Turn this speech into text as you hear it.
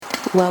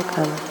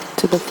Welcome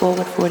to the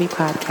Forward 40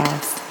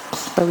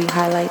 podcast, where we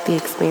highlight the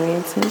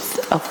experiences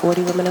of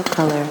 40 women of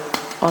color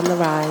on the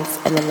rise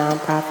in the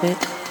nonprofit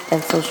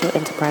and social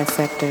enterprise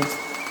sectors.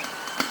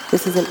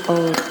 This is an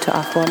ode to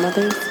our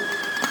foremothers,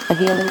 a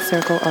healing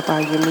circle of our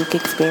unique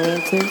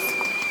experiences,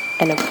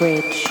 and a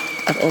bridge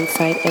of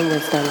insight and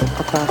wisdom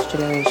across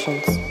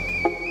generations.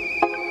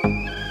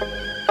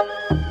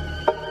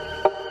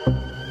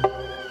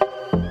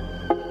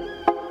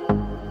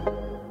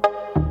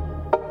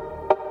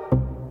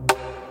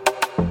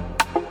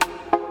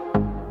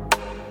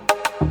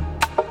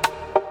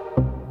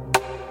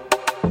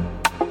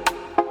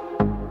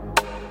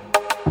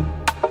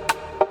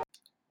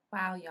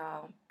 Wow,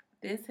 y'all.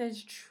 This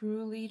has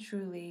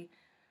truly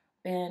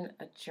been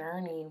a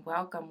journey.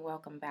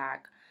 Welcome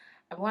back.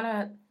 I want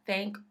to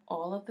thank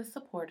all of the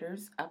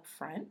supporters up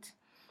front.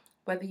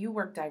 Whether you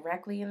work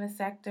directly in the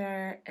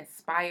sector,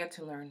 aspire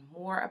to learn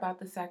more about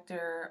the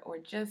sector, or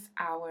just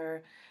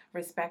our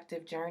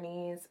respective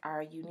journeys,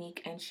 our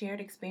unique and shared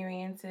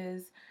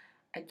experiences,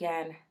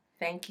 again,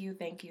 thank you.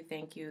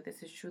 This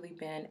has truly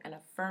been an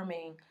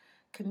affirming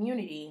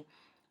community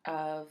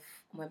of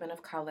women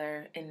of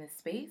color in this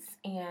space,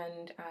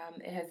 and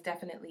it has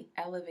definitely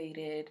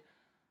elevated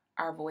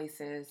our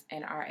voices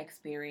and our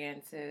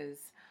experiences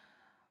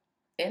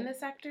in the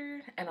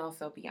sector and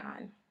also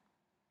beyond.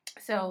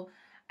 So,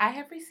 I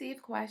have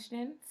received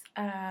questions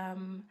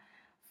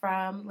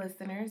from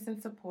listeners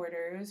and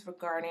supporters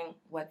regarding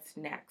what's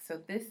next. So,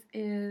 this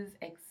is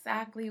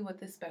exactly what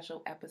this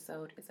special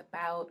episode is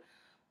about.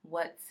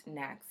 What's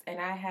next? And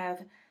I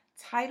have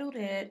titled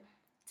it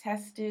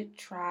Tested,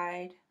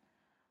 Tried,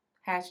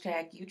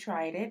 hashtag you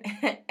tried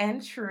it,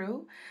 and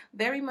true,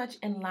 very much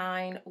in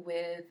line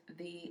with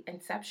the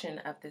inception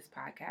of this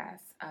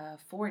podcast,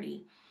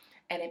 40,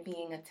 and it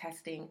being a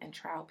testing and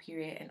trial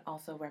period and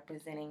also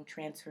representing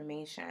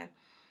transformation.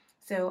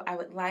 So I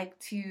would like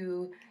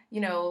to,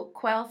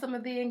 quell some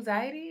of the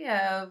anxiety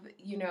of,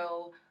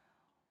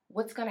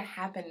 what's going to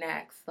happen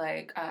next?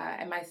 Like,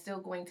 am I still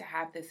going to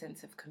have this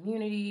sense of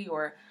community,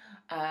 or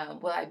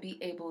will I be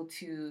able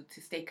to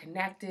stay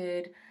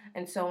connected,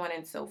 and so on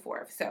and so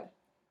forth? So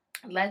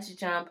let's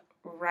jump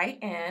right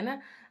in.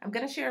 I'm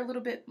going to share a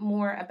little bit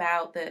more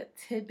about the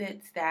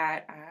tidbits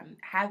that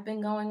have been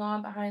going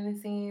on behind the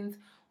scenes,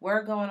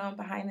 were going on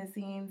behind the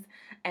scenes,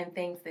 and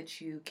things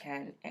that you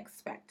can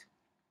expect.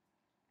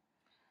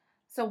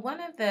 So, one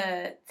of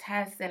the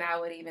tests, and I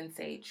would even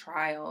say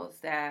trials,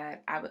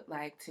 that I would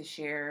like to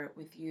share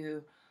with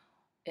you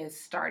is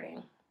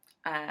starting.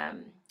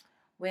 Um,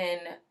 when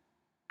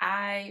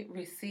I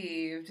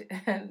received,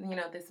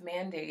 this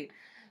mandate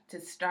to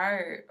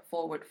start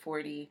Forward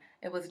 40,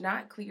 it was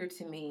not clear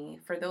to me.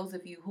 For those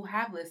of you who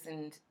have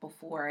listened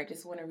before, I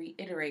just want to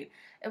reiterate,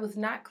 it was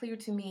not clear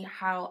to me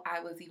how I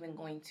was even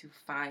going to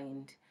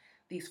find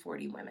these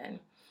 40 women.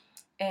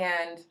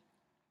 And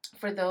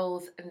for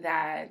those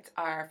that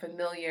are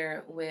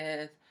familiar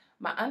with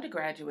my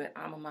undergraduate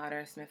alma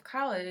mater, Smith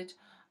College,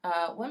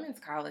 women's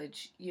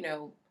college,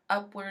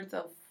 upwards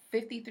of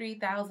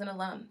 53,000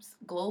 alums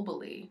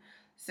globally.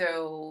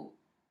 So,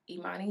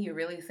 Imani, you're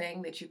really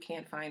saying that you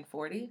can't find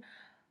 40?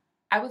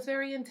 I was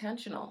very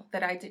intentional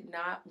that I did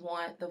not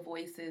want the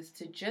voices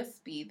to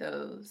just be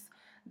those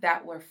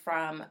that were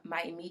from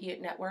my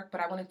immediate network, but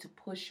I wanted to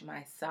push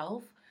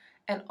myself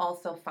and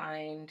also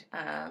find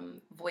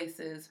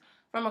voices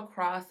from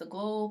across the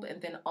globe, and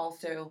then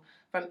also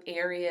from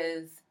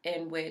areas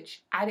in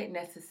which I didn't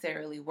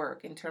necessarily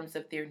work in terms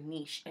of their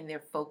niche and their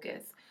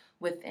focus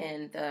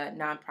within the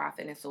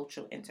nonprofit and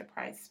social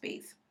enterprise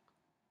space.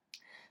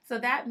 So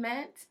that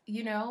meant,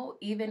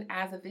 even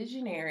as a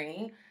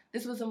visionary,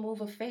 this was a move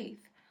of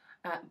faith,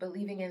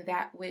 believing in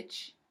that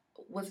which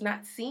was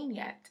not seen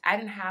yet. I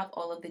didn't have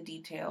all of the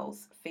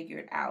details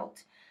figured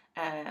out.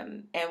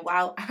 And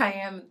while I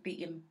am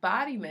the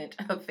embodiment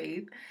of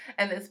faith,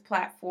 and this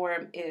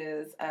platform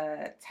is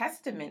a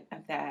testament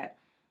of that,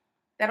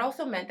 that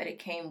also meant that it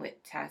came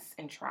with tests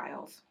and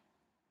trials.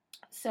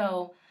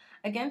 So,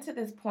 again, to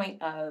this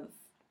point of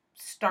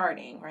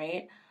starting,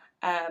 right?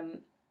 Um,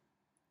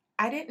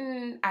 I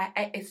didn't,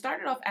 it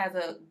started off as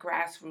a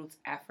grassroots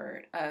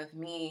effort of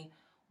me,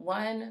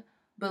 one,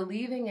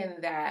 believing in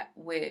that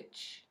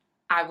which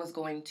I was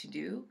going to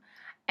do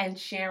and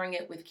sharing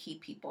it with key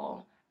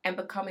people and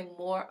becoming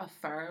more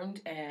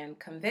affirmed and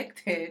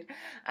convicted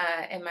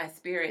in my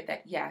spirit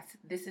that, yes,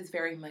 this is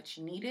very much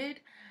needed,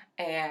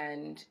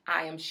 and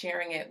I am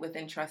sharing it with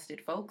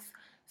entrusted folks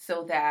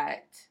so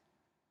that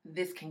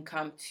this can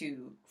come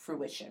to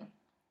fruition.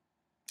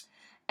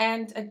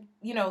 And,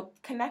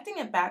 connecting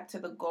it back to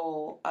the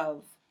goal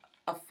of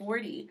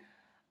 40,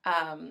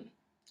 um,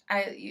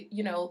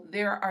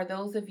 there are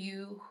those of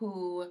you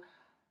who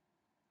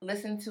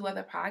listen to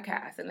other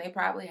podcasts, and they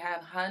probably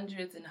have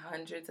hundreds and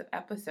hundreds of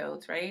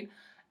episodes, right?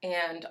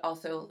 And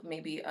also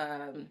maybe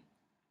a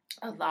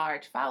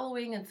large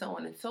following and so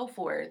on and so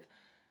forth.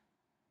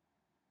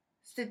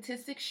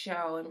 Statistics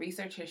show and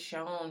research has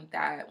shown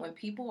that when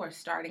people are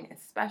starting,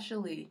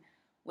 especially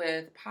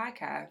with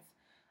podcasts,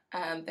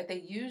 that they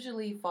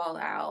usually fall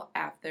out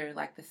after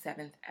like the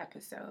seventh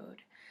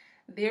episode.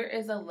 There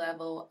is a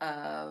level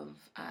of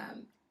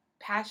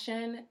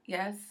passion,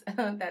 yes,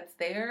 that's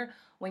there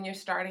when you're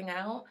starting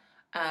out,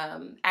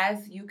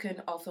 as you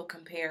can also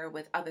compare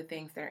with other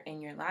things that are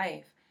in your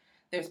life.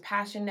 There's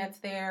passion that's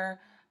there.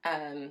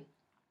 Um,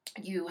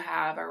 you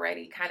have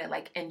already kind of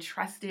like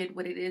entrusted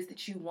what it is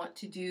that you want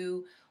to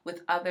do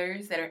with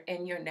others that are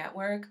in your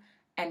network.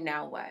 And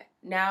now what?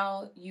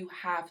 Now you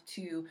have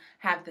to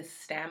have the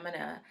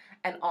stamina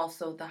and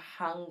also the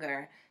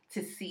hunger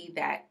to see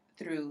that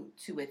through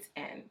to its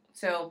end.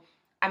 So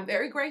I'm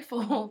very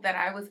grateful that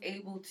I was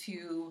able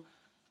to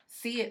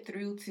see it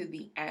through to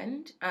the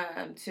end,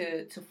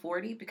 to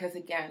 40, because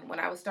again, when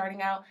I was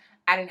starting out,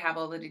 I didn't have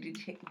all of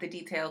the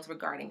details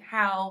regarding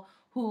how,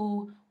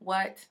 who,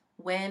 what,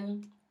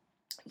 when,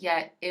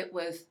 yet it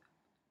was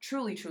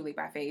truly, truly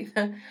by faith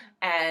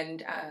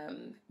and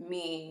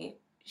me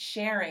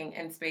sharing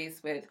in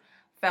space with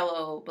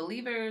fellow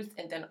believers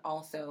and then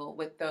also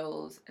with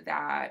those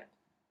that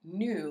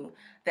knew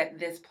that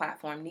this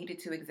platform needed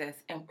to exist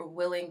and were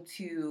willing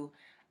to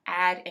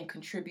add and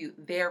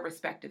contribute their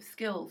respective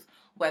skills,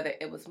 whether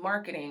it was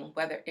marketing,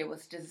 whether it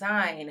was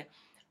design,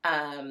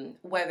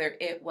 whether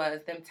it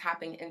was them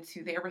tapping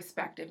into their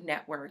respective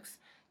networks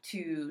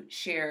to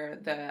share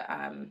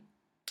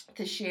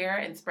to share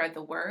and spread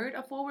the word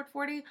of Forward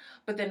 40,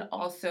 but then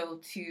also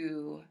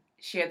to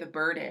share the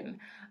burden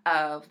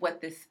of what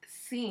this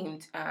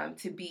seemed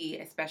to be,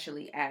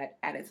 especially at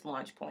its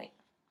launch point.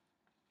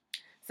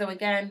 So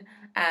again,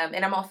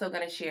 and I'm also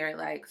going to share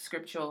like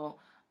scriptural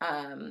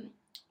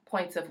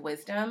points of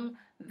wisdom.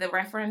 The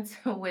reference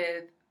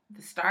with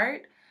the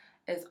start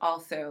is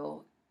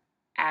also,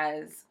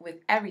 as with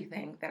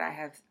everything that I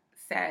have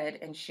said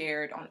and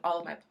shared on all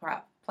of my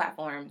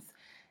platforms,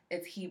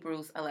 it's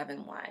Hebrews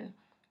 11:1.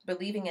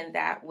 Believing in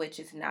that which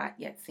is not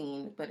yet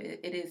seen, but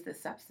it is the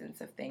substance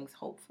of things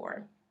hoped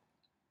for.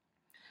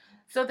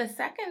 So the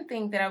second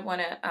thing that I want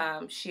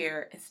to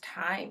share is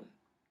time.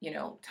 You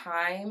know,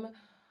 time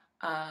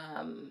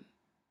um,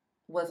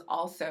 was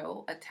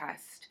also a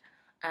test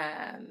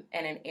and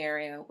an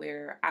area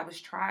where I was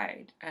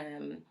tried.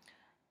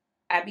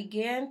 I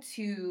began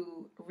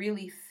to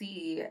really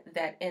see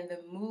that in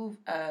the move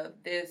of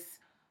this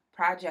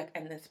project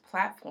and this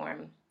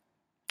platform,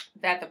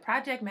 that the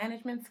project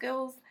management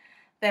skills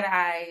that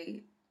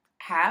I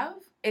have,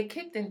 it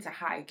kicked into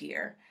high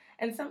gear.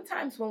 And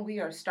sometimes when we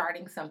are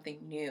starting something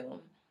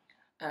new,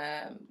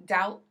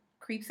 doubt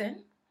creeps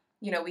in.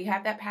 You know, we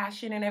have that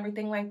passion and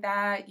everything like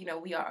that. You know,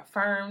 we are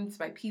affirmed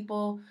by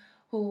people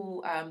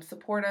who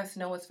support us,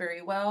 know us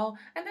very well.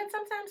 And then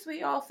sometimes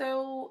we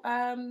also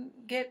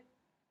get,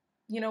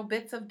 you know,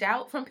 bits of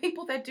doubt from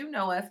people that do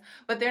know us,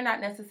 but they're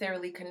not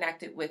necessarily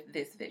connected with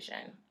this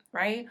vision,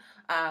 right?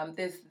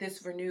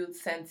 This renewed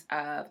sense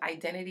of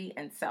identity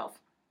and self.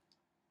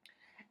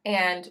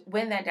 And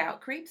when that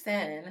doubt creeps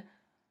in,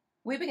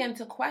 we begin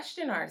to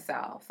question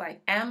ourselves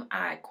like, am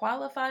I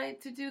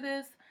qualified to do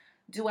this?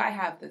 Do I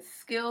have the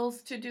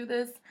skills to do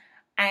this?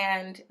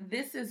 And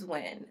this is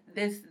when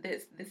this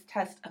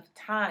test of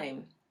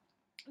time,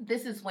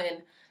 this is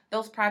when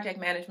those project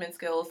management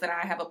skills that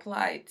I have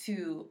applied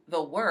to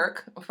the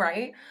work,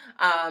 right,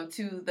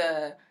 to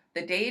the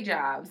day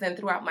jobs and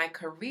throughout my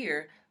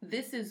career,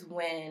 this is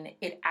when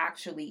it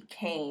actually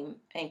came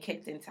and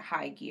kicked into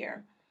high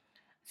gear.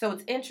 So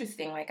it's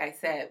interesting, like I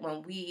said,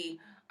 when we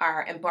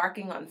are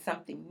embarking on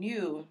something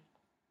new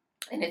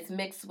and it's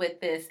mixed with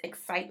this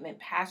excitement,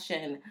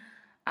 passion,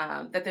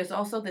 that there's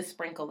also this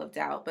sprinkle of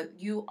doubt, but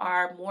you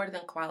are more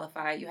than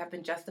qualified. You have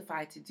been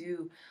justified to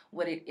do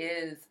what it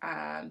is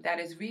that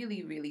is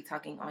really, really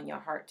tugging on your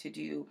heart to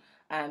do.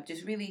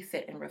 Just really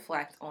sit and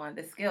reflect on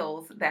the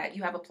skills that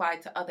you have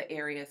applied to other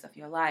areas of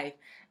your life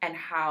and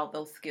how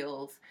those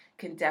skills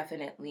can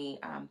definitely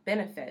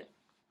benefit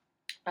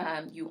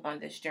you on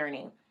this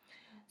journey.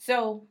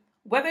 So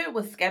whether it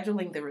was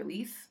scheduling the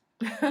release,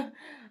 the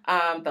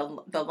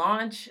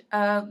launch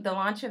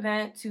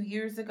event 2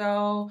 years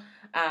ago,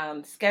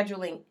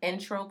 scheduling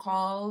intro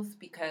calls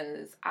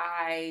because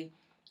I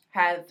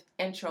have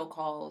intro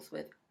calls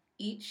with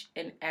each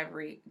and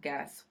every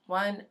guest.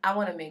 One, I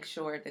want to make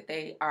sure that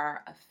they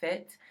are a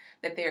fit,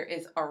 that there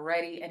is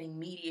already an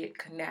immediate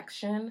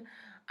connection,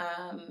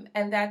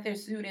 and that they're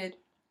suited,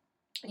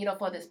 you know,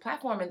 for this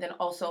platform. And then I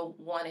also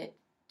wanted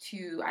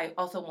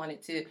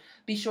to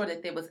be sure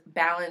that there was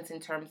balance in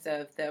terms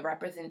of the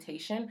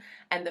representation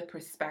and the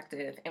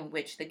perspective in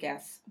which the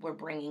guests were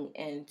bringing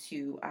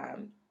into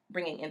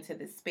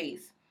this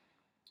space.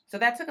 So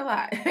that took a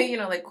lot, you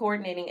know, like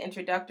coordinating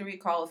introductory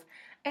calls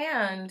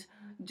and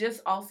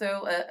just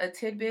also a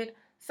tidbit.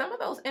 Some of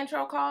those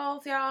intro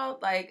calls, y'all,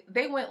 like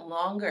they went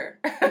longer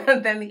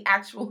than the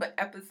actual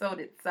episode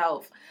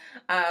itself,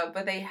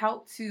 but they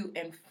helped to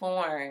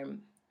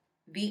inform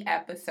the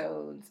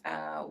episodes,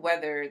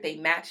 whether they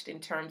matched in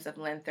terms of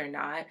length or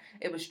not.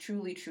 It was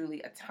truly,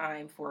 truly a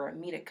time for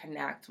me to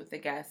connect with the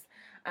guests.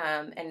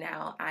 And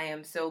now I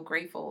am so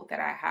grateful that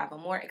I have a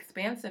more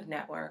expansive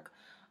network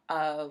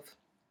of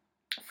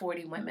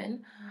 40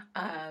 women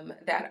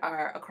that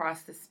are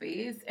across the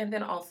space, and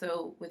then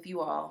also with you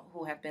all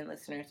who have been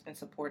listeners and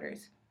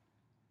supporters.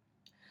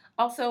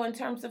 Also, in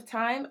terms of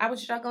time, I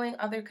was juggling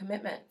other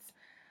commitments.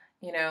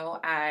 You know,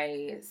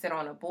 I sit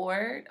on a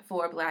board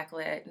for Black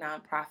led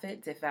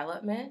nonprofit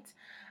development.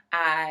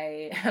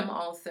 I am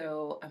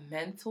also a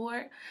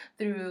mentor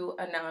through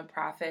a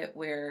nonprofit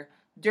where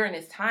during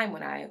this time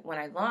when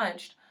I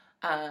launched,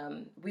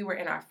 we were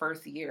in our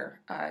first year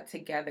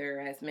together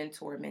as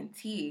mentor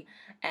mentee,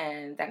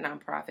 and that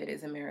nonprofit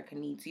is America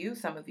Needs You.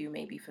 Some of you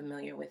may be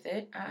familiar with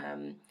it.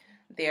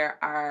 There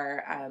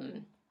are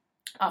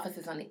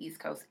offices on the East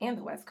Coast and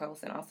the West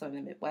Coast, and also in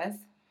the Midwest,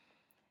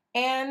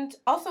 and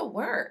also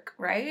work,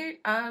 right?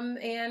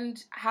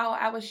 And how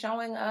I was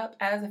showing up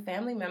as a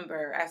family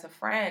member, as a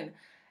friend.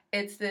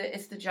 It's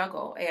the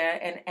juggle,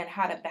 and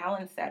how to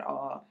balance that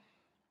all.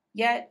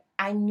 Yet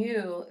I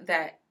knew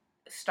that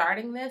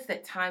starting this,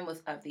 that time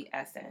was of the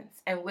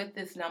essence. And with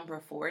this number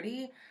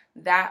 40,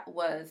 that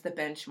was the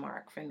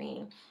benchmark for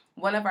me.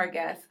 One of our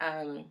guests,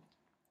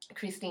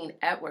 Christine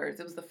Edwards,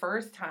 it was the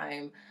first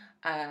time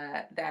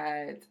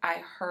that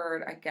I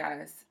heard a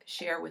guest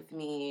share with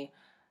me,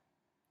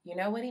 you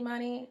know what,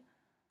 Imani?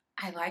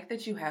 I like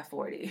that you have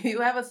 40.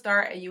 You have a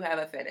start and you have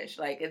a finish.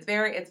 Like it's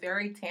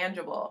very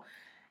tangible.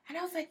 And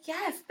I was like,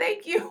 yes,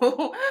 thank you.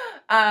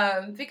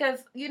 Because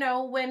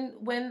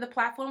when the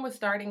platform was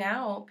starting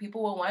out,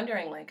 people were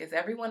wondering, like, is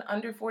everyone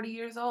under 40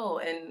 years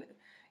old? And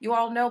you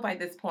all know by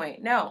this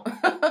point, no.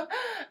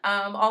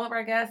 All of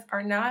our guests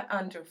are not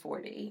under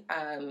 40.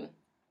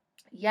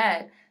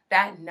 Yet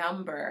that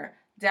number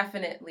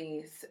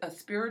definitely a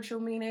spiritual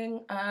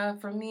meaning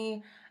for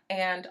me,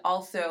 and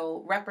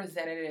also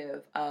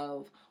representative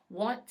of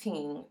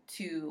wanting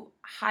to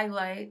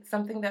highlight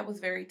something that was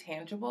very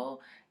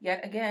tangible.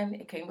 Yet again,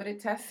 it came with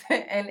its tests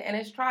and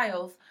its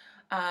trials,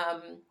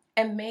 um,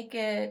 and make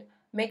it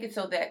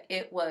so that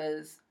it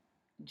was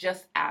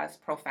just as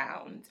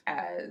profound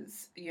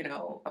as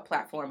a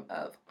platform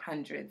of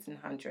hundreds and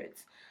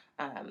hundreds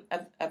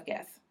of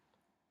guests.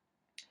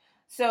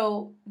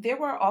 So there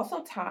were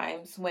also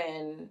times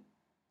when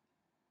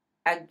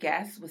a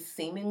guest was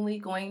seemingly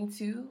going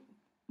to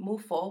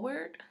move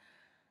forward.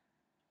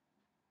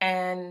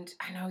 And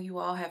I know you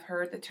all have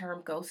heard the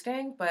term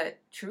ghosting, but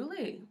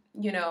truly,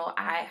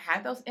 I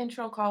had those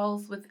intro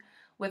calls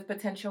with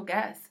potential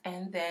guests,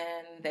 and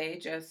then they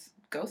just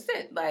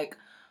ghosted.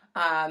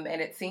 And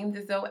it seemed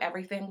as though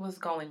everything was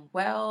going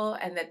well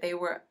and that they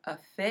were a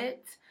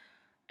fit.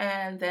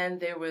 And then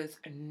there was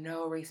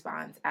no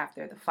response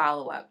after the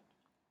follow up.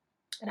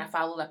 And I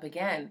followed up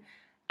again.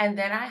 And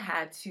then I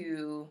had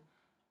to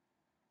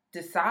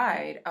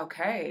decide,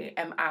 okay,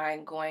 am I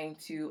going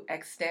to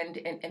extend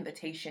an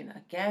invitation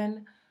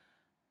again,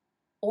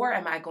 or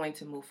am I going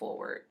to move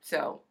forward?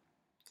 So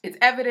it's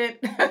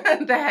evident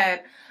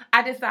that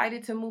I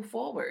decided to move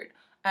forward.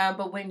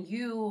 But when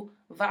you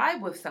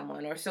vibe with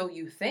someone, or so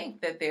you think,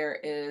 that there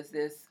is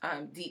this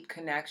deep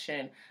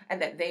connection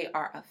and that they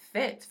are a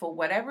fit for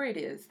whatever it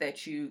is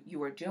that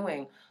you are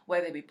doing,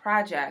 whether it be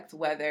projects,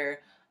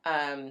 whether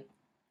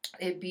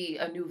it be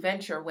a new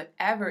venture,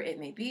 whatever it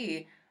may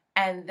be,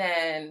 and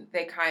then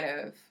they kind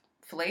of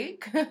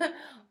flake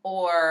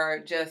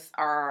or just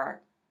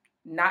are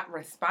not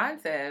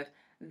responsive,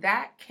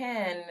 that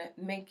can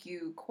make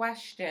you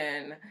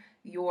question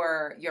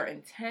your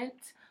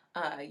intent,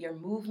 your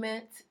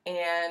movement,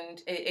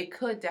 and it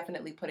could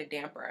definitely put a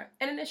damper.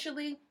 And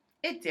initially,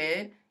 it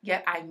did.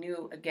 Yet I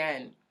knew,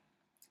 again,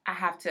 I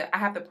have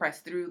to press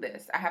through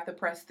this. I have to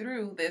press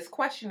through this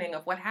questioning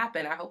of what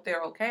happened. I hope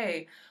they're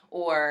okay,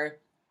 or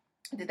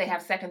did they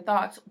have second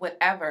thoughts?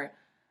 Whatever.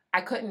 I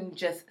couldn't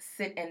just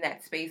sit in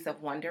that space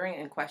of wondering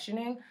and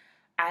questioning.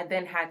 I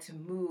then had to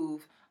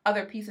move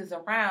other pieces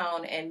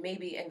around, and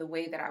maybe in the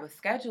way that I was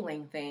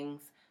scheduling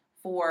things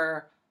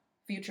for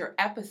future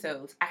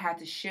episodes, I had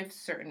to shift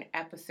certain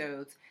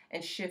episodes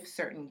and shift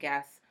certain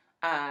guests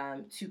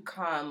to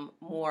come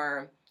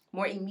more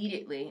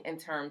immediately in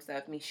terms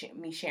of me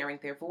sharing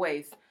their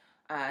voice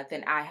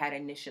than I had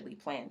initially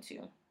planned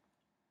to.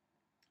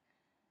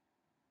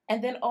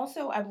 And then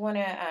also, I want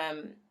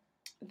to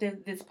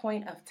this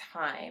point of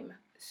time.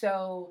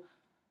 So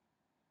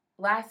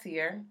last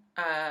year,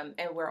 and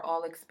we're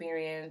all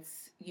experiencing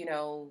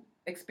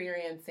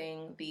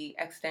the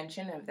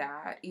extension of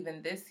that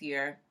even this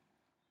year,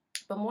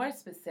 but more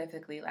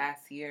specifically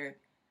last year,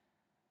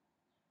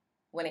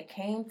 when it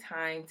came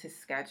time to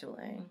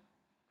scheduling,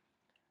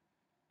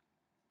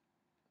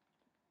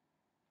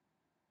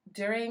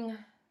 during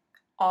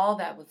all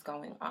that was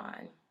going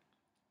on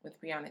with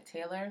Breonna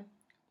Taylor,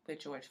 with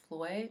George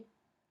Floyd,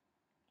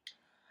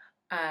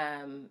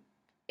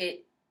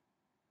 it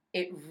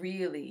it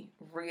really,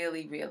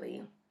 really,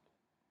 really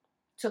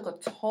took a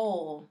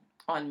toll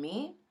on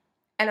me,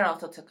 and it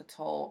also took a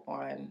toll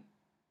on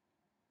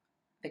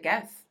the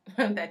guests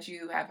that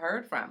you have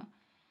heard from.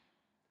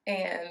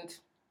 And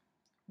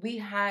we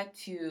had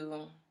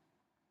to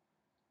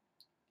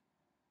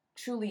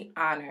truly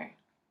honor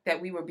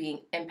that we were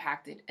being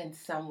impacted in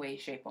some way,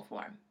 shape, or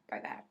form by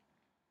that.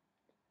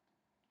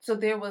 So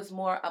there was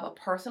more of a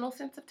personal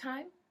sense of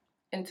time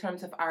in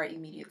terms of our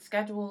immediate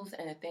schedules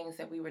and the things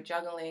that we were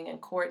juggling and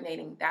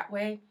coordinating that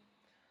way.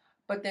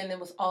 But then there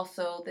was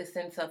also this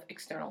sense of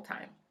external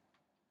time,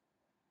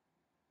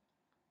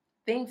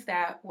 things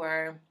that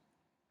were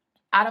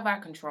out of our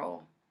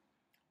control,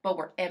 but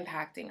were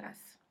impacting us,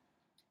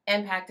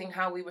 impacting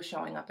how we were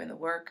showing up in the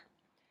work,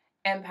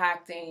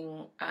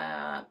 impacting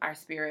our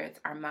spirits,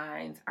 our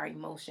minds, our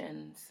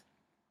emotions.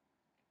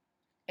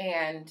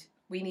 And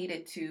we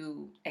needed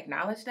to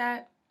acknowledge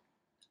that,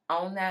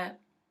 own that,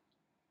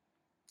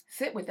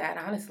 sit with that,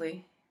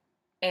 honestly,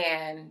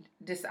 and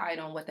decide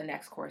on what the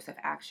next course of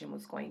action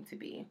was going to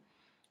be.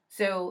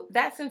 So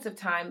that sense of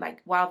time,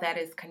 like while that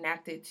is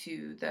connected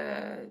to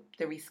the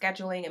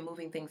rescheduling and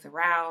moving things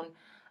around,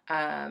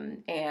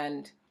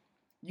 and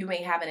you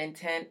may have an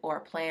intent or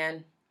a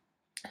plan,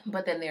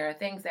 but then there are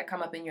things that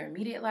come up in your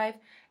immediate life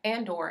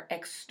and or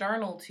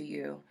external to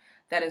you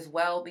that is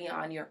well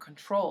beyond your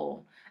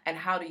control. And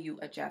how do you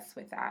adjust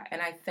with that?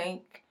 And I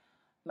think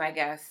my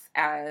guests,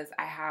 as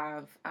I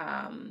have,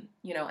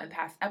 in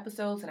past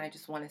episodes, and I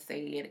just want to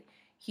say it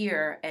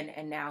here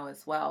and now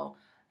as well.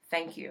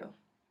 Thank you.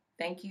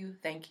 Thank you,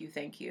 thank you,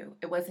 thank you.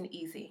 It wasn't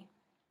easy.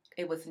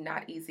 It was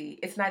not easy.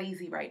 It's not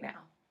easy right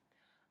now.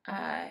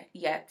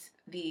 Yet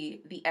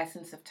the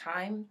essence of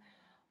time,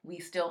 we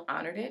still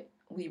honored it.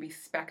 We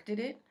respected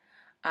it.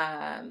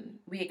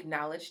 We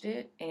acknowledged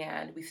it,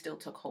 and we still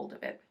took hold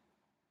of it.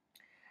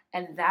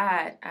 And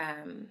that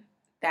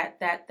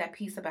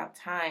piece about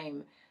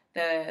time,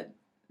 the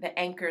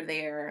anchor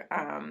there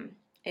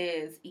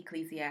is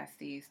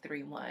Ecclesiastes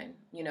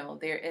 3:1.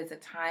 There is a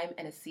time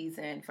and a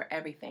season for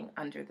everything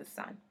under the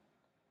sun.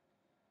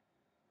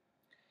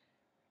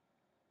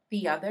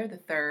 The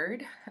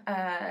third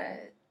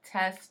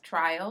test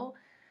trial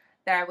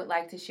that I would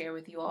like to share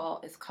with you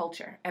all is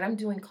culture. And I'm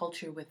doing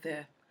culture with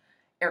the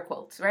air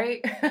quotes,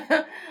 right?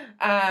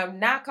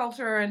 Not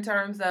culture in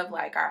terms of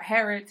like our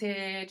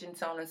heritage and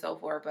so on and so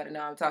forth, but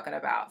no, I'm talking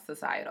about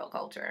societal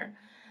culture.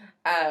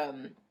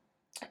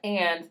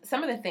 And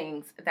some of the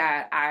things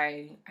that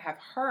I have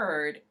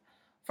heard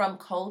from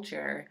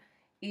culture,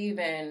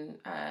 even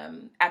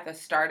at the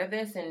start of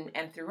this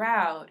and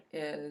throughout,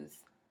 is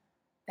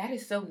that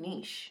is so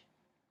niche.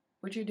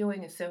 What you're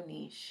doing is so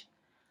niche.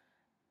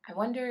 I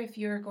wonder if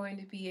you're going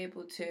to be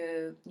able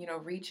to,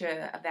 reach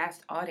a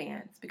vast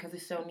audience because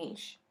it's so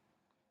niche.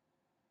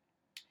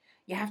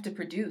 You have to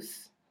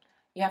produce.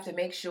 You have to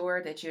make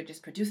sure that you're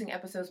just producing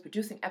episodes.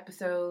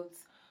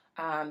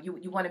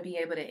 You want to be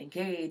able to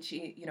engage,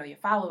 your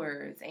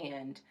followers.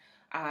 And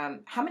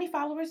how many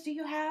followers do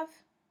you have?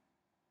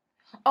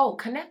 Oh,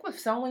 connect with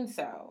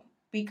so-and-so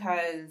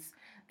because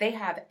they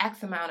have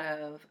X amount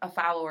of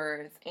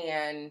followers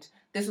and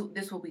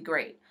this will be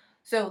great.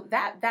 So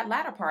that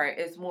latter part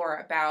is more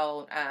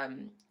about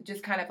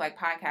just kind of like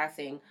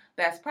podcasting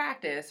best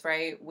practice,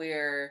 right?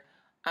 Where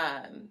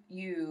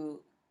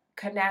you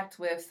connect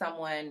with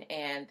someone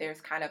and there's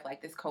kind of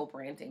like this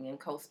co-branding and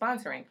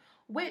co-sponsoring,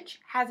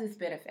 which has its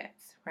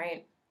benefits,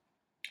 right?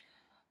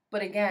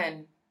 But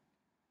again,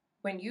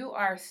 when you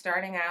are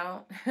starting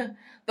out,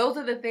 those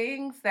are the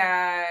things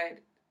that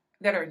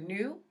are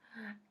new,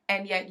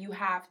 and yet you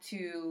have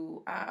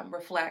to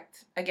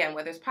reflect again,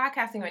 whether it's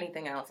podcasting or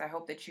anything else. I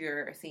hope that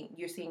you're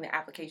seeing the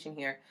application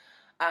here.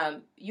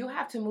 You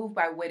have to move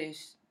by what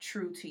is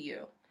true to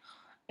you.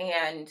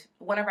 And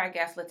one of our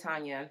guests,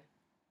 Latanya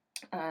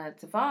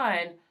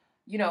Tavon,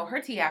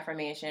 her T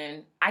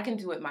affirmation, I can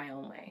do it my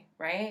own way,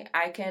 right?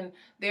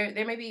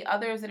 There may be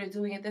others that are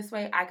doing it this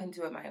way. I can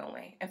do it my own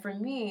way. And for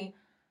me,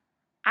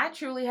 I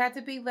truly had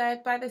to be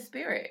led by the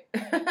Spirit.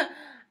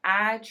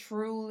 I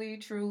truly,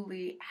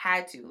 truly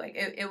had to. Like,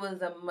 it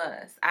was a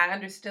must. I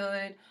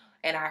understood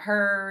and I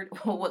heard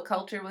what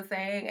culture was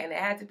saying, and it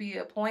had to be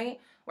a point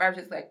where I was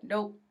just like,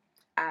 nope,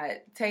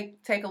 I take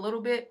a little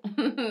bit,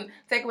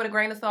 take it with a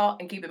grain of salt,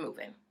 and keep it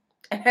moving.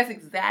 And that's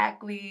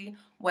exactly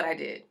what I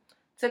did.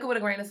 Took it with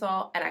a grain of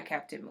salt, and I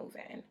kept it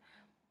moving.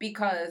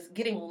 Because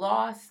getting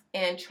lost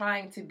and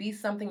trying to be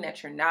something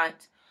that you're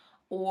not,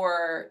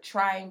 or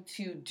trying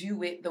to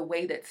do it the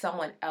way that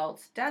someone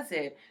else does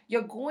it,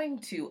 you're going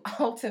to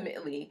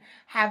ultimately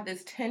have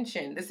this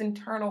tension, this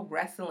internal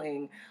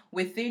wrestling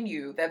within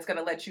you that's going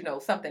to let you know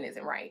something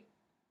isn't right.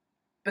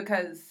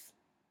 Because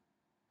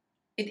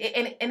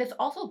and it's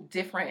also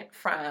different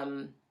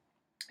from,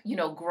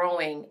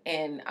 growing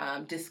in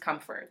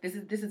discomfort. This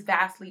is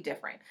vastly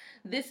different.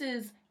 This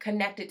is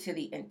connected to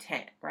the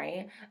intent,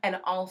 right? And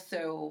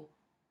also,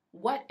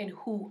 what and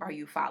who are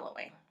you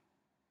following?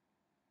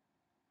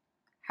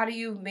 How do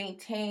you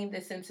maintain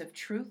the sense of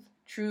truth,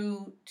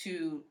 true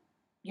to,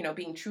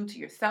 being true to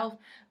yourself,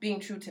 being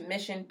true to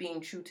mission,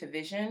 being true to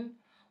vision,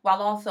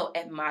 while also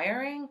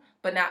admiring,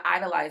 but not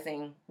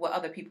idolizing what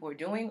other people are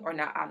doing or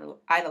not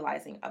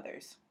idolizing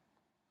others?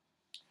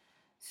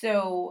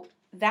 So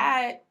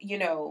that,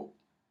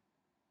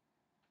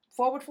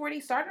 Forward 40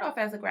 started off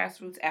as a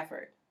grassroots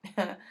effort.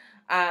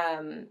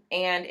 And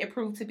it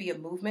proved to be a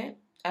movement,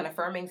 an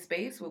affirming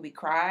space where we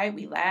cried,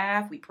 we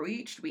laughed, we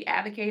preached, we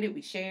advocated,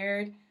 we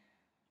shared.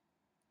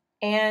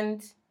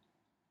 And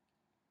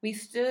We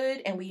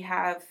stood and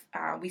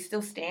we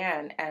still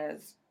stand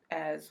as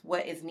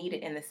what is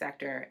needed in the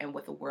sector and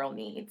what the world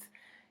needs.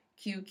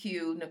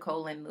 QQ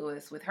Nicole Lynn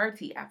Lewis with her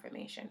T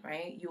affirmation,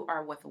 right? You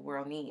are what the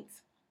world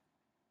needs.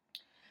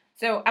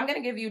 So I'm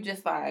gonna give you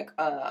just like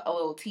a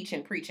little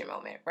teaching preaching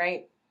moment,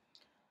 right?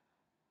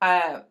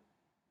 Uh,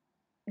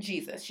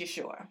 Jesus,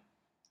 Yeshua,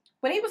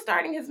 when he was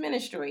starting his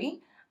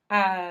ministry,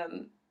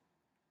 um,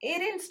 it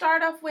didn't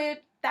start off with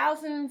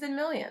thousands and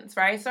millions,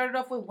 right? It started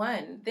off with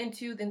one, then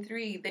two, then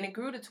three, then it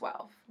grew to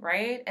 12,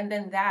 right? And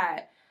then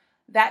that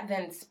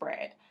then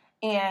spread.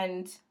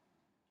 And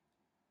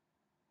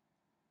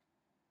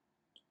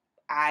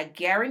I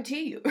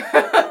guarantee you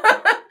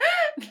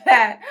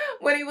that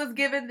when he was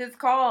given this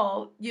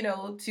call,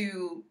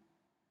 to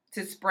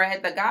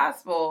spread the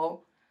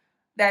gospel,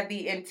 that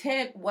the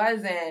intent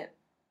wasn't,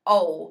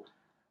 oh,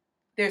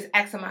 there's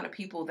X amount of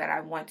people that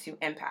I want to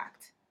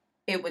impact.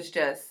 It was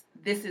just,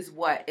 this is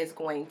what is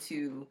going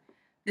to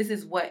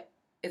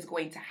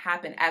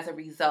happen as a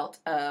result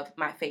of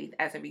my faith,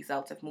 as a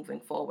result of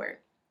moving forward.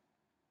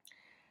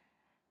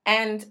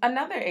 And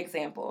another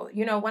example,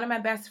 one of my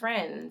best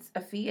friends,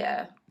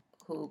 Afia,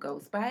 who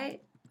goes by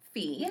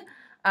Fee,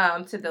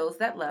 to those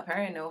that love her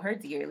and know her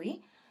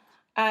dearly,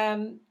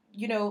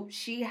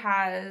 she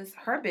has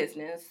her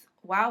business,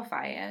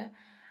 Wildfire,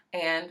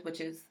 and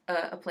which is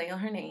a play on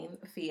her name,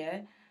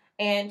 Afia,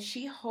 and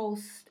she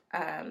hosts,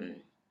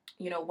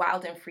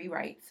 Wild and Free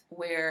Writes,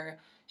 where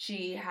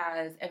she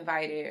has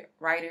invited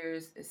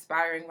writers,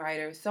 aspiring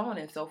writers, so on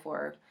and so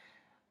forth,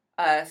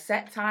 a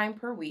set time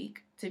per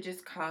week to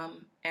just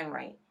come and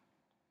write.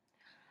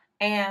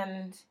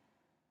 And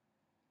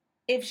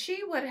if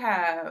she would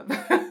have,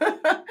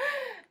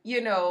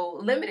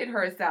 limited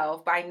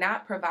herself by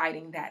not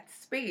providing that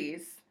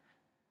space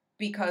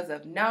because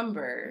of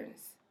numbers,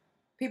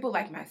 people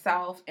like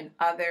myself and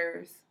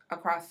others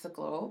across the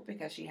globe,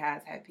 because she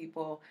has had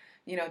people,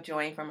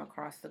 join from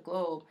across the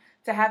globe,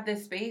 to have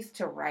this space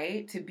to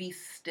write, to be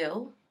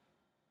still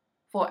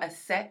for a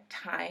set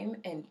time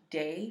and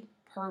day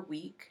per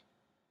week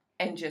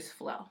and just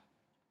flow.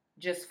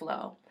 Just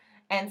flow.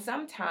 And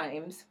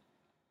sometimes,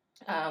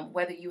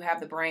 whether you have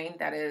the brain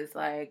that is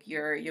like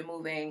you're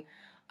moving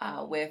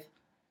with,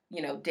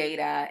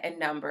 data and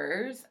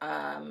numbers,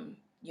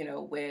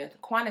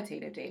 with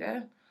quantitative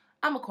data.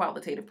 I'm a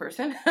qualitative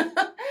person.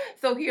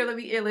 So here, let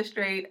me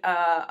illustrate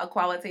a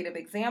qualitative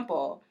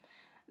example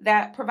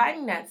that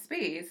providing that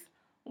space,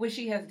 what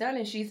she has done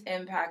is she's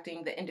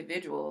impacting the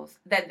individuals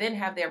that then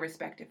have their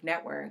respective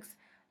networks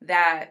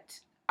that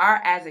are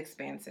as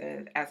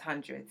expansive as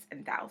hundreds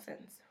and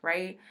thousands,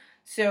 right?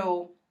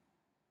 So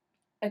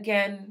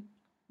again,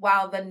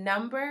 while the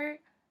number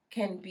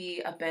can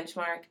be a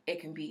benchmark, it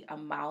can be a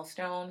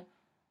milestone.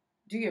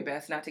 Do your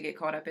best not to get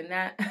caught up in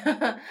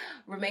that.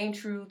 Remain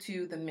true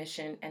to the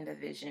mission and the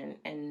vision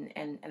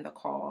and the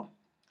call,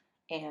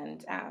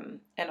 and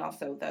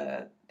also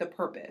the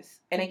purpose.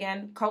 And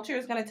again, culture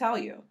is going to tell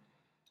you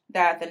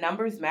that the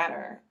numbers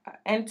matter,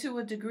 and to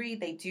a degree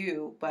they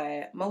do,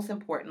 but most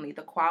importantly,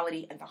 the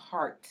quality and the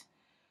heart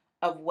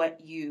of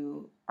what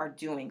you are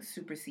doing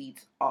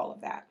supersedes all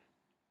of that.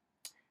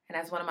 And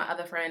as one of my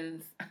other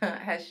friends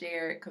has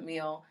shared,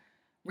 Camille,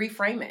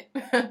 reframe it.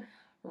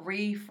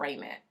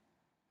 Reframe it.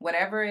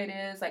 Whatever it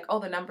is, like, oh,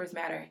 the numbers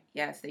matter.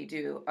 Yes, they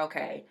do.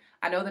 Okay.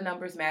 I know the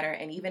numbers matter.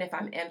 And even if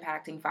I'm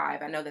impacting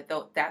 5, I know that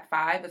that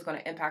 5 is going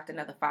to impact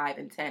another 5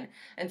 and 10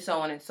 and so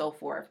on and so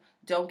forth.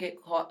 Don't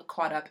get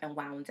caught up and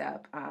wound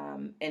up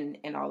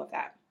in all of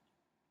that.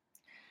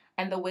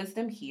 And the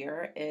wisdom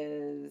here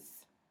is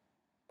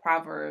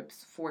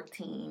Proverbs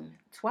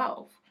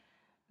 14:12.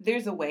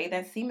 There's a way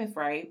that seemeth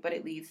right, but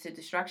it leads to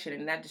destruction.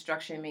 And that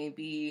destruction may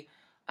be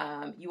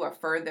you are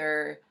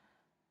further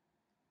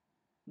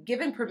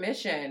given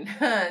permission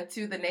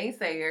to the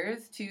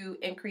naysayers to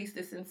increase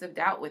the sense of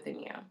doubt within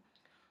you,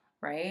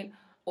 right?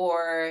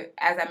 Or,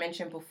 as I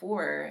mentioned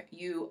before,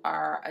 you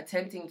are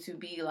attempting to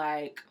be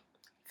like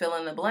fill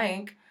in the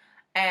blank,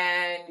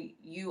 and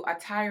you are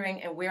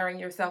tiring and wearing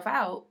yourself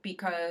out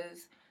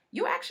because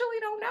you actually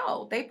don't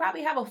know. They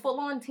probably have a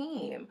full-on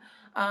team,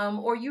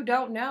 or you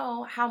don't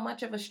know how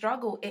much of a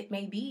struggle it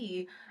may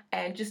be,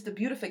 and just the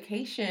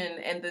beautification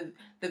and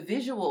the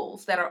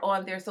visuals that are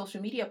on their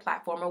social media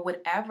platform or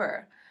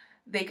whatever.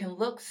 They can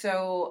look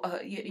so,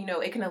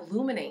 it can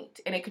illuminate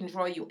and it can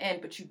draw you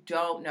in, but you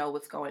don't know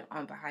what's going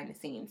on behind the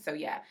scenes. So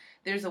yeah,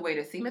 there's a way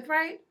to seemeth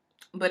right,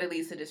 but it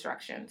leads to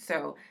destruction.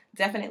 So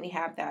definitely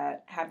have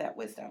that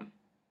wisdom.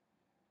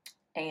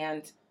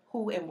 And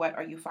who and what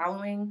are you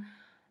following?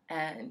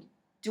 And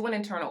do an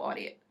internal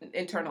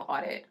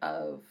audit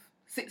of,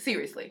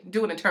 seriously,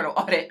 do an internal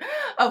audit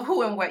of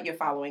who and what you're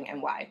following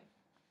and why.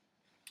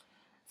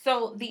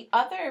 So the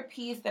other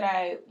piece that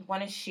I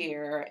want to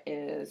share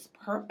is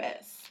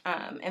purpose,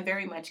 and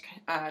very much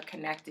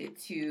connected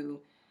to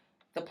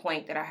the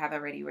point that I have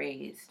already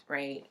raised,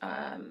 right?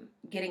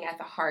 Getting at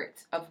the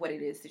heart of what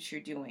it is that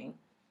you're doing.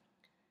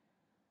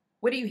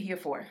 What are you here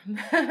for?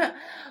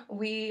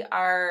 We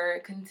are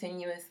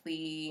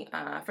continuously,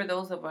 for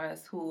those of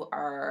us who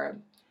are,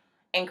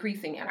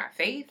 increasing in our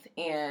faith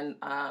and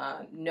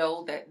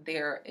know that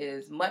there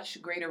is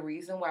much greater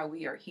reason why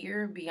we are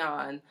here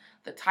beyond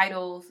the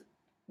titles,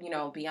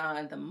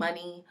 beyond the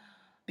money,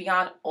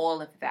 beyond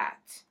all of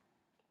that.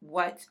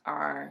 What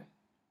are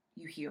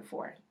you here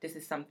for? This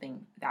is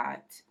something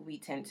that we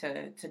tend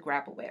to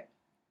grapple with.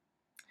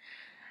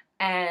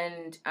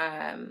 And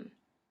I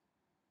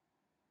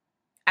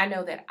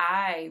know that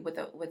with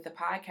the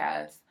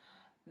podcast,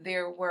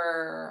 there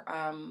were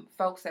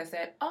folks that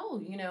said, "Oh,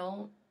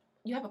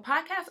 you have a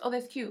podcast? Oh,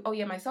 that's cute. Oh,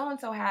 yeah, my so and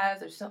so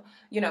has, or so,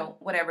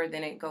 whatever."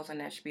 Then it goes on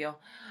that spiel,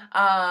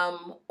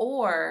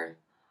 or,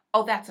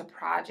 "Oh, that's a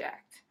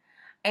project."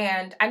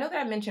 And I know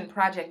that I mentioned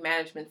project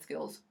management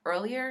skills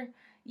earlier,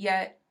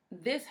 yet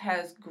this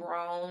has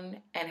grown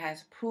and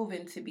has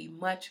proven to be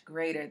much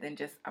greater than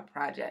just a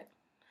project.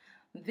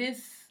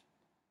 This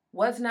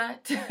was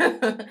not,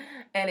 and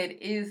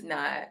it is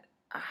not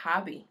a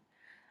hobby.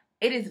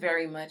 It is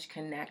very much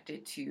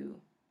connected to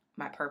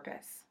my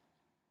purpose.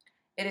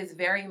 It is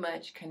very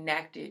much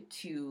connected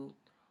to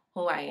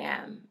who I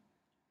am,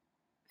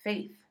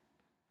 faith,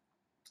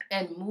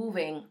 and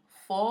moving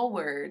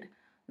forward,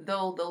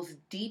 though those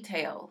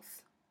details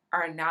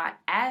are not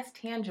as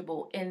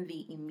tangible in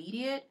the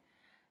immediate,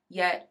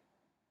 yet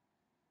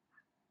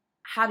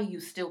how do you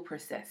still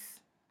persist?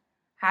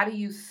 How do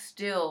you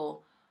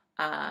still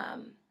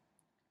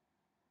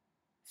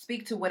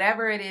speak to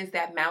whatever it is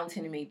that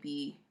mountain may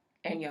be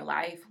in your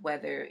life,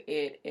 whether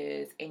it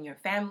is in your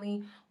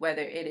family,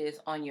 whether it is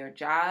on your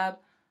job?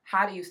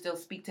 How do you still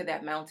speak to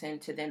that mountain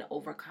to then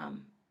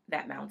overcome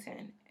that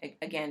mountain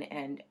again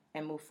and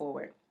move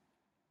forward?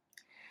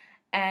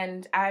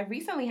 And I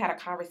recently had a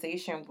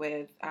conversation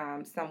with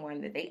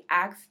someone that they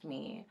asked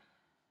me,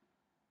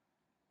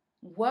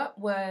 what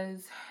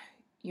was,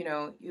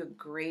 your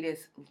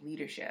greatest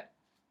leadership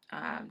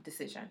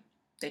decision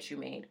that you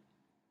made?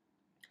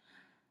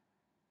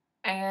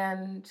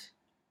 And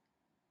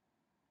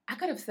I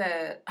could have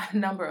said a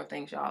number of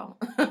things, y'all.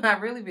 I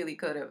really, really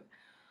could have.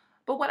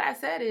 But what I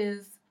said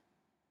is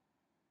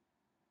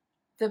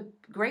the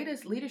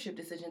greatest leadership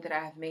decision that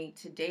I have made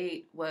to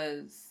date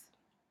was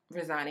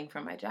resigning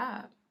from my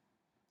job.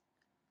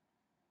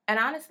 And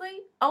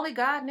honestly, only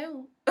God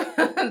knew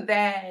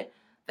that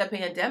the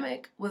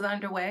pandemic was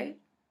underway.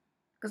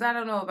 Because I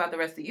don't know about the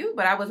rest of you,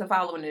 but I wasn't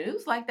following the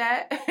news like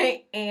that.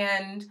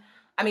 And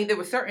I mean, there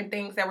were certain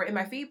things that were in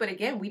my feed, but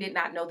again, we did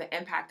not know the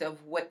impact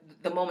of what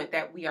the moment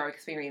that we are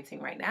experiencing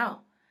right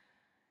now.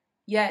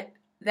 Yet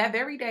that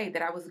very day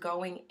that I was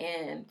going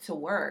in to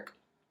work,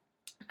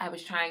 I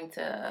was trying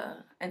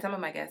to, and some of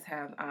my guests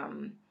have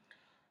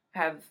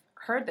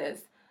heard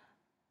this.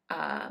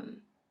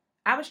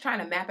 I was trying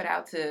to map it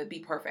out to be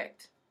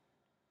perfect.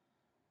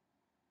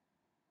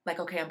 Like,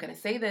 okay, I'm going to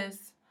say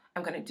this.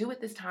 I'm going to do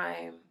it this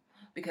time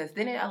because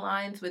then it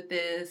aligns with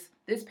this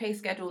pay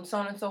schedule and so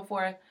on and so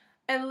forth.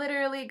 And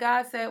literally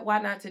God said, why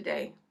not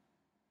today?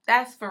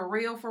 That's for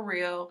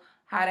real,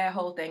 how that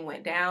whole thing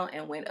went down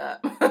and went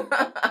up.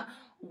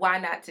 Why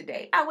not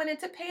today? I went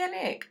into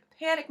panic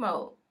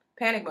mode.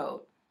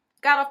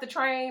 Got off the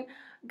train,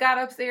 got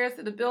upstairs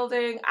to the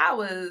building. I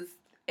was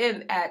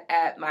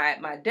at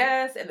my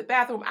desk in the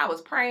bathroom. I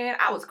was praying,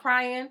 I was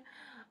crying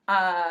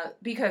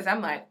because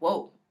I'm like,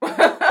 whoa.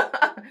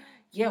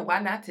 Yeah,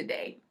 why not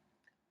today?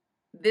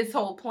 This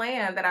whole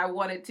plan that I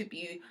wanted to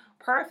be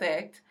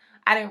perfect,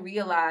 I didn't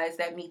realize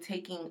that me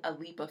taking a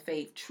leap of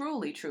faith,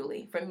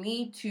 truly, for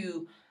me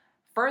to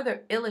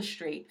further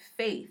illustrate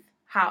faith,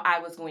 how I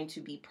was going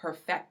to be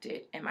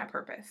perfected in my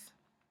purpose.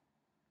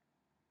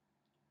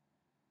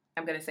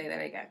 I'm going to say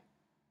that again.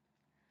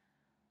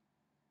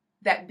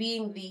 That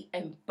being the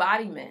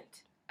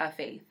embodiment of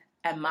faith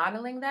and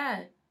modeling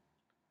that,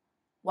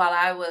 while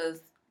I was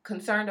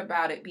concerned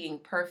about it being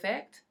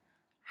perfect,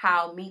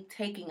 how me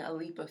taking a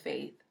leap of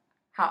faith,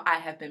 how I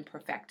have been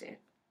perfected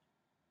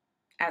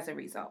as a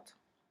result.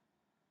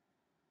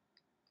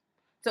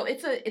 So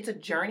it's a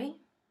journey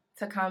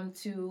to come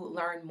to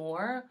learn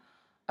more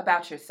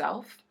about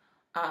yourself,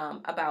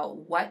 about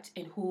what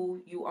and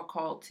who you are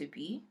called to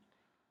be.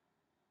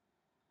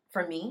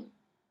 For me,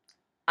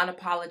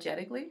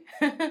 unapologetically,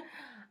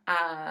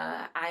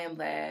 I am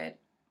led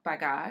by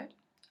God,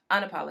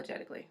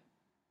 unapologetically.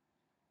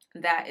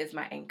 That is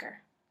my anchor.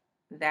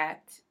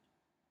 That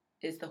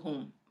is the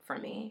whom for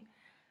me.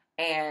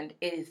 And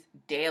it is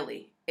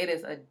daily. It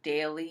is a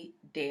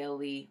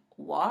daily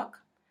walk.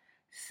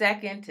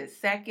 Second to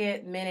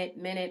second,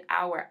 minute,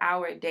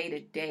 hour, day to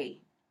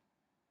day.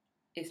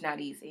 It's not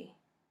easy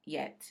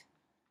yet.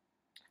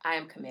 I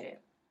am committed.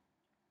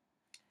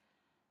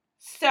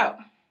 So,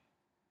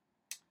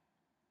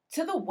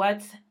 to the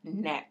what's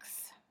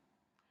next.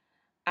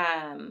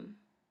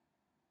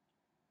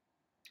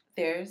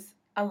 There's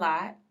a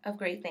lot of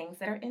great things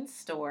that are in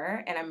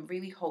store, and I'm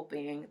really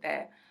hoping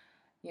that,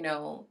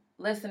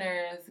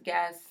 listeners,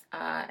 guests,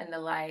 and the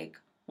like,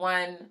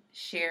 one,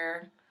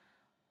 share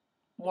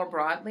more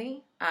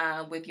broadly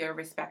with your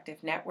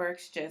respective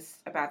networks just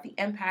about the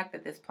impact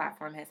that this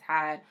platform has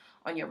had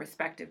on your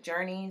respective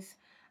journeys.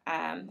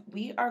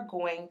 We are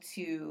going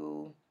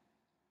to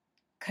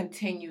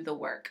continue the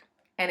work.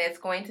 and it's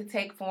going to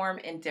take form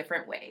in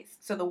different ways.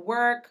 So the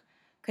work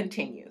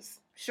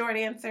continues. Short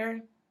answer,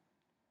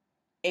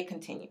 it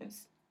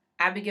continues.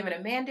 I've been given a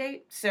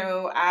mandate,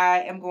 so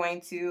I am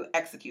going to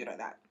execute on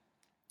that.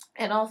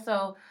 And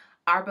also,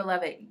 our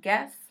beloved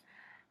guests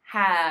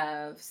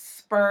have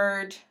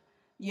spurred,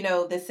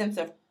 this sense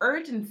of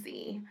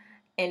urgency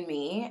in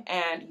me,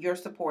 and your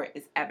support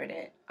is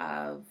evident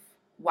of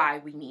why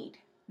we need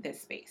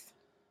this space.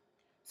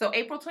 So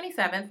April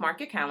 27th, mark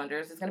your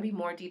calendars. There's going to be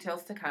more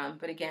details to come,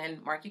 but again,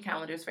 mark your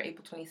calendars for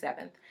April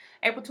 27th.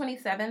 April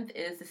 27th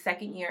is the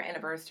 2nd year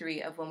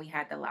anniversary of when we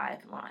had the live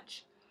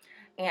launch.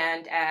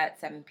 And at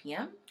 7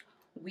 p.m.,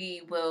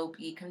 we will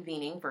be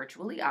convening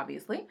virtually,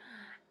 obviously.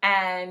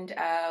 And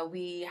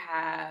we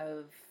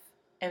have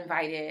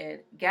invited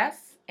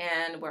guests,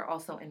 and we're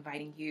also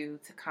inviting you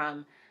to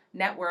come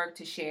network,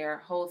 to share,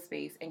 hold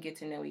space, and get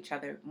to know each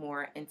other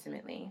more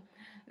intimately.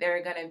 There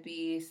are going to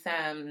be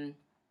some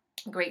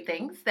great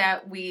things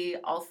that we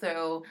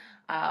also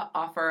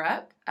offer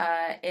up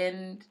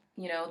in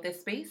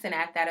this space and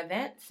at that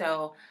event.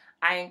 So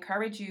I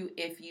encourage you,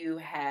 if you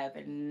have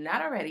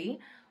not already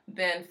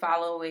been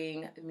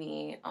following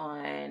me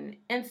on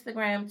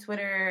Instagram,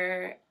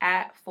 Twitter,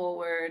 at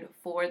forward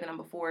for the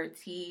number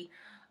 4T,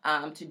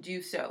 to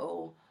do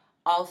so.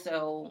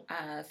 Also,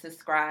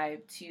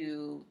 subscribe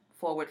to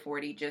Forward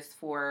 40 just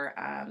for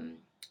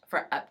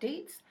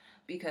updates,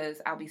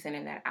 because I'll be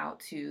sending that out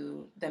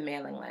to the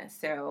mailing list.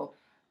 So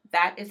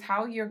that is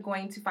how you're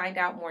going to find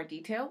out more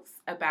details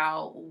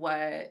about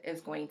what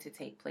is going to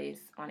take place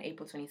on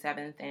April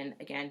 27th. And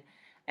again,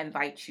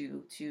 invite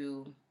you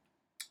to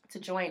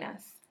join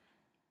us,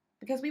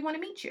 because we want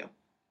to meet you.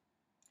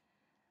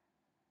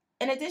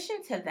 In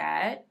addition to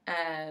that,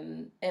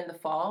 in the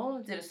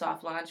fall, did a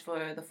soft launch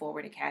for the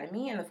Forward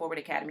Academy. And the Forward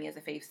Academy is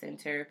a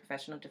faith-centered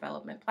professional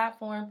development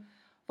platform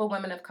for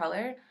women of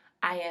color.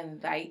 I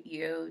invite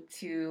you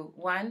to,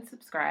 one,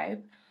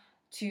 subscribe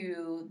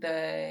to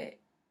the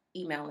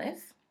email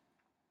list.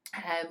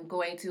 I'm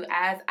going to,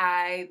 as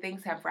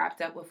things have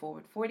wrapped up with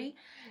Forward 40,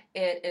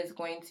 it is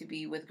going to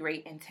be with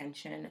great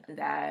intention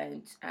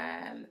that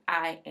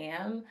I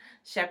am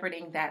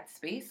shepherding that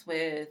space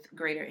with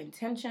greater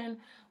intention,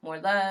 more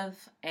love,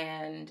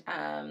 and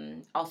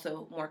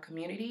also more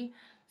community.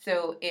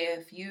 So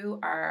if you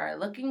are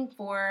looking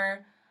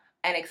for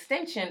an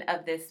extension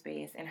of this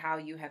space and how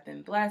you have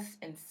been blessed,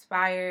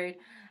 inspired,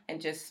 and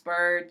just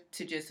spurred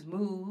to just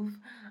move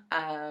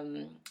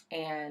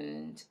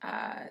and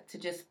to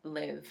just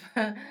live,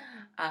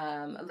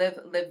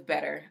 live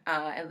better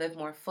and live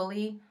more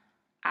fully,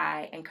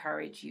 I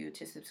encourage you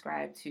to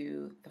subscribe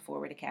to the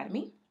Forward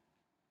Academy.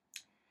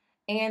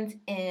 And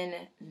in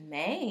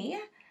May,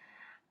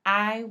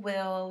 I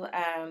will,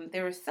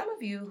 there are some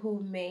of you who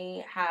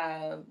may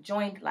have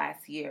joined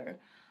last year.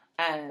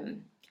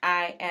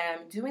 I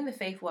am doing the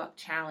Faith Walk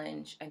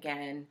Challenge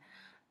again.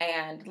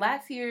 And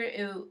last year,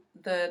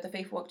 the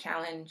Faith Walk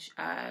Challenge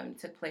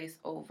took place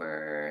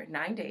over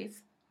 9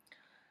 days.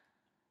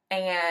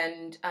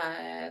 And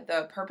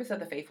the purpose of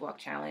the Faith Walk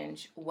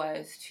Challenge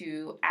was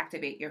to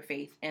activate your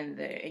faith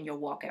in your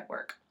walk at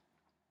work.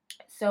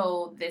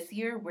 So this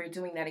year, we're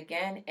doing that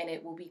again, and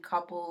it will be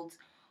coupled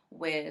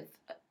with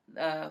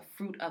the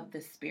Fruit of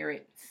the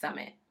Spirit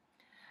Summit.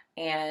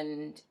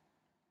 And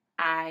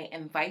I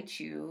invite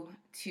you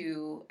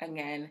to,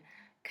 again,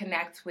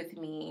 connect with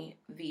me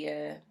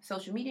via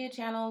social media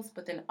channels,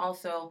 but then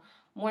also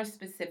more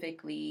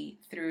specifically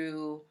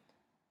through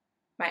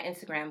my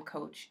Instagram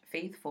coach,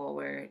 Faith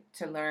Forward,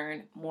 to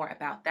learn more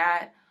about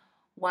that.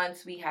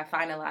 Once we have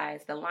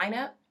finalized the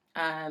lineup,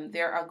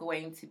 there are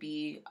going to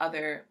be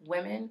other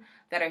women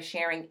that are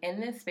sharing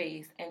in this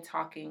space and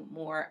talking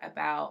more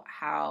about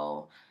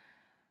how,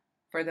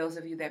 for those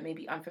of you that may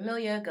be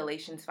unfamiliar,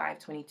 Galatians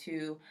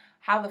 5:22,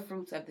 how the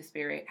fruits of the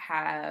Spirit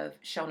have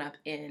shown up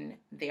in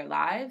their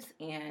lives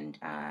and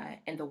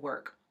in the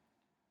work.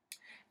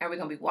 And we're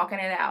going to be walking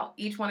it out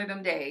each one of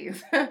them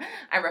days and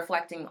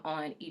reflecting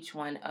on each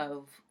one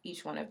of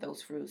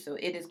those fruits. So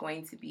it is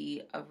going to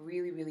be a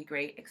really, really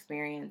great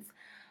experience.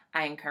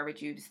 I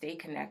encourage you to stay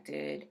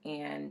connected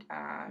and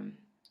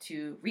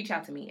to reach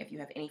out to me if you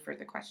have any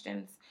further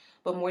questions.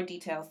 But more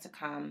details to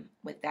come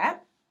with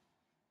that.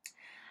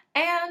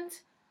 And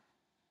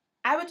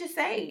I would just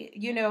say,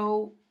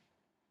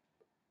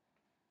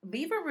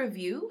 leave a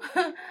review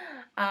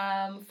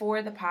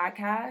for the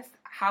podcast,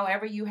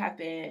 however you have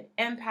been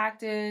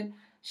impacted.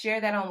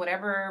 Share that on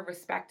whatever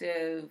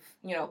respective,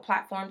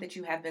 platform that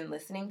you have been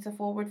listening to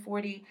Forward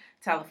 40.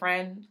 Tell a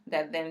friend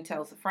that then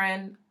tells a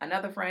friend,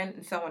 another friend,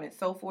 and so on and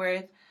so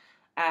forth.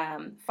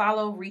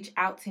 Follow, reach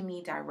out to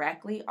me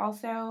directly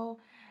also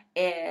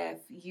if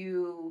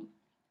you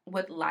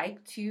would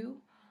like to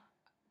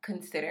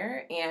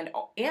consider and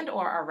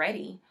or are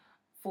ready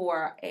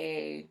for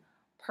a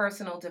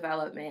personal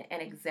development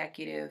and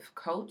executive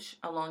coach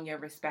along your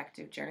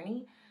respective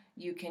journey.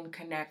 You can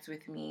connect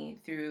with me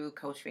through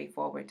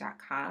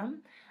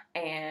coachfaithforward.com,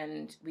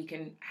 and we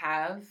can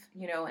have,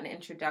 an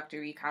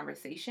introductory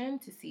conversation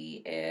to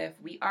see if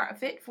we are a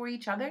fit for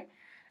each other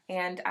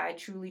And I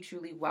truly,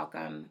 truly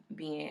welcome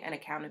being an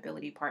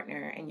accountability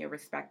partner in your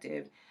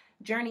respective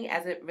journey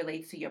as it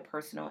relates to your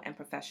personal and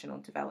professional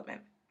development.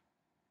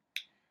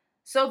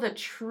 So the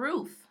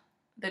truth,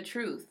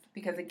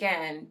 because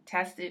again,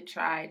 tested,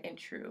 tried, and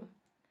true.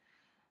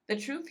 The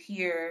truth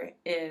here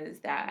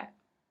is that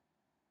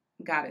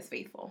God is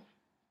faithful.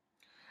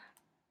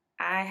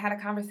 I had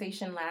a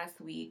conversation last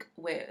week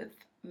with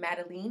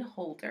Madeline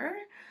Holder,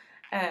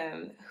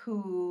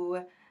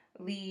 who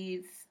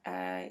leads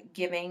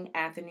giving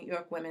at the New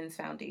York Women's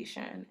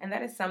Foundation. And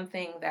that is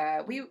something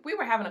that we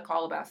were having a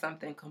call about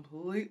something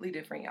completely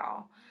different,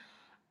 y'all.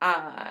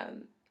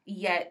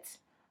 Yet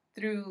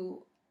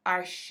through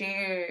our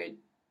shared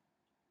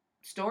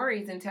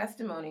stories and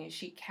testimonies,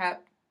 she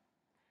kept,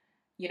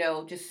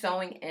 just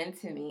sowing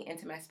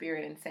into my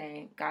spirit and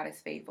saying, God is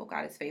faithful,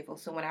 God is faithful.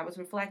 So when I was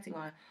reflecting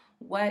on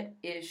what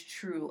is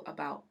true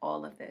about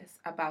all of this,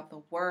 about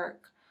the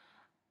work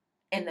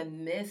in the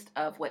midst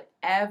of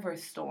whatever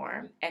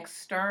storm,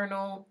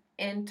 external,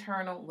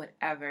 internal,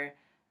 whatever,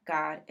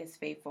 God is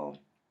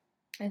faithful.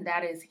 And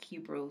that is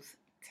Hebrews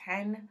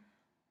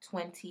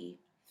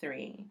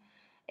 10:23.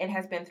 It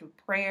has been through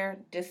prayer,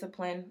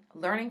 discipline,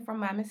 learning from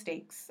my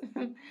mistakes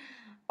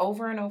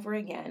over and over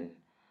again,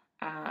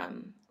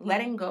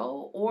 letting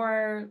go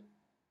or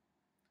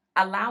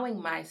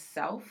allowing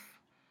myself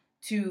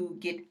to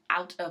get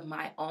out of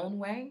my own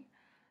way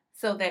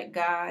so that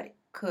God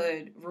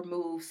could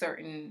remove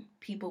certain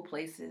people,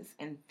 places,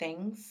 and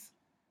things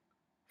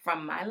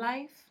from my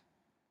life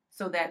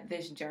so that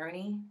this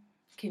journey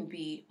can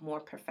be more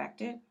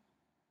perfected.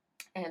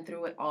 And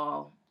through it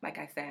all, like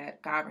I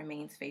said, God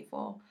remains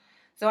faithful.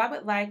 So I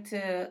would like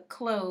to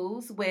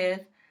close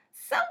with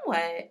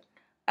somewhat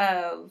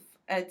of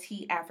a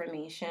tea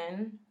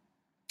affirmation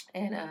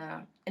and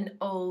an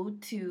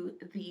ode to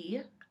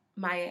the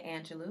Maya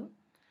Angelou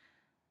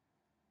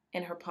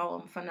in her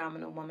poem,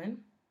 Phenomenal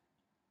Woman.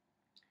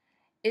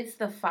 It's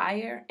the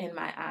fire in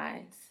my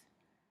eyes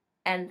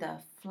and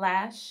the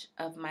flash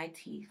of my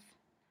teeth,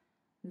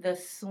 the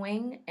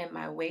swing in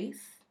my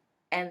waist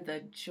and the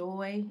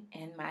joy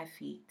in my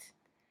feet.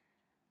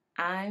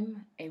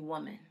 I'm a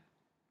woman,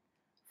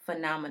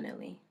 phenomenal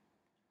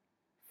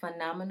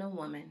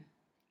woman,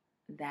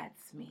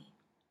 that's me.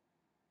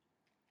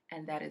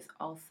 And that is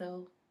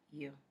also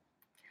you.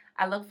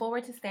 I look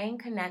forward to staying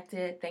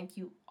connected. Thank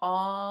you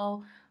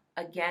all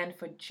again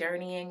for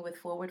journeying with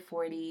Forward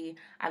 40.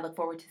 I look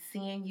forward to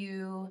seeing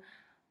you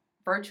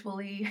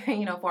virtually,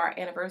 for our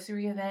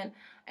anniversary event,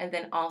 and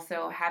then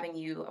also having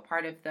you a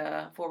part of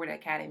the Forward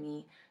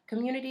Academy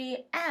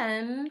community.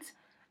 And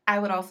I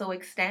would also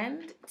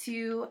extend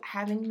to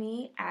having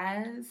me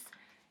as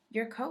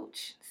your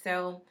coach.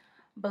 So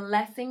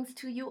blessings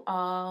to you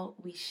all.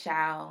 We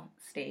shall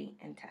stay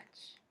in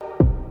touch.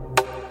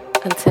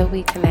 Until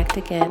we connect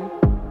again,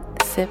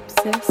 sip,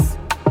 sis,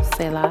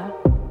 Selah,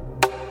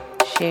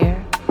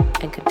 share,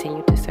 and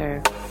continue to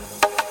serve.